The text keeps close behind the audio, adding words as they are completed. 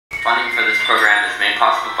Funding for this program is made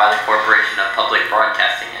possible by the Corporation of Public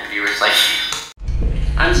Broadcasting and viewers like you.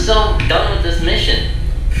 I'm so done with this mission.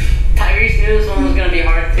 Tyreese knew this one was going to be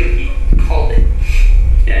hard too. He called it.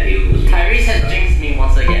 Yeah, he was. Tyreese has jinxed me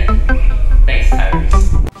once again. Thanks,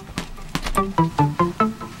 Tyreese.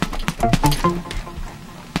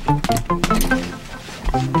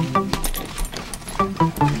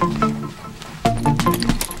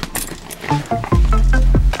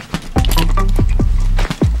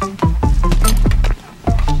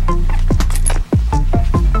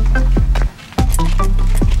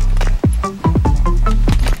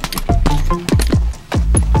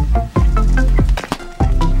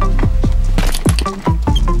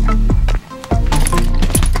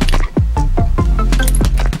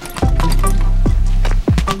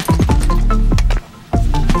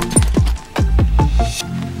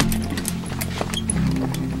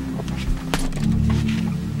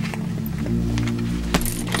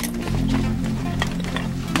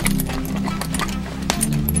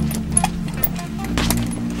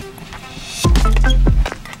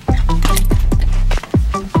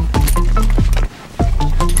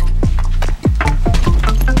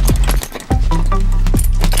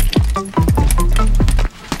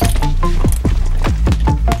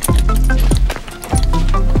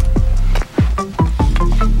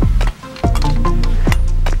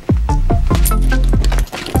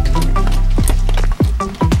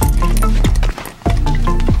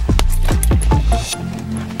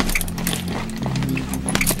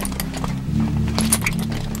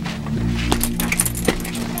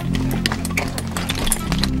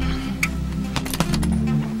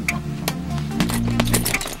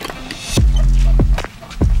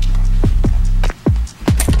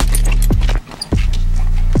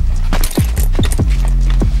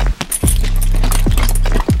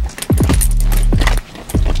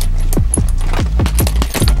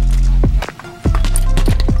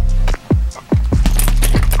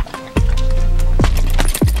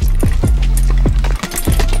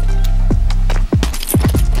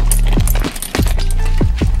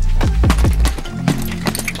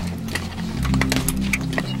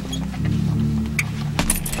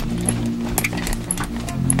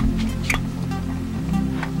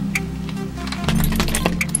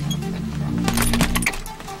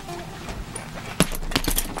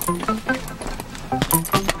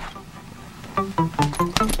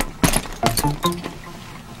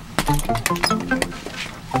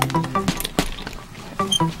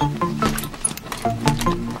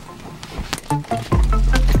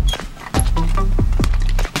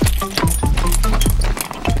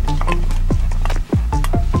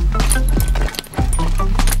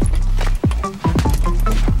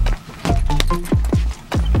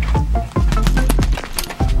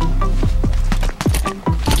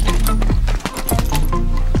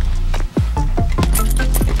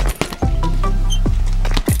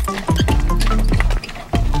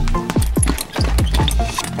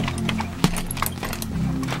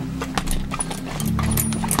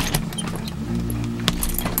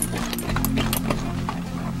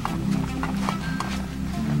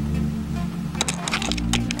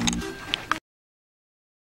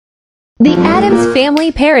 The Addams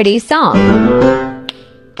Family parody song.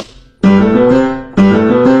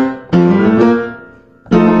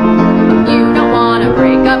 You don't wanna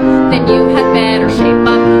break up, then you had better shape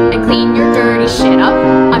up and clean your dirty shit up.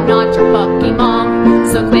 I'm not your fucking mom,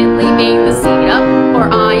 so quit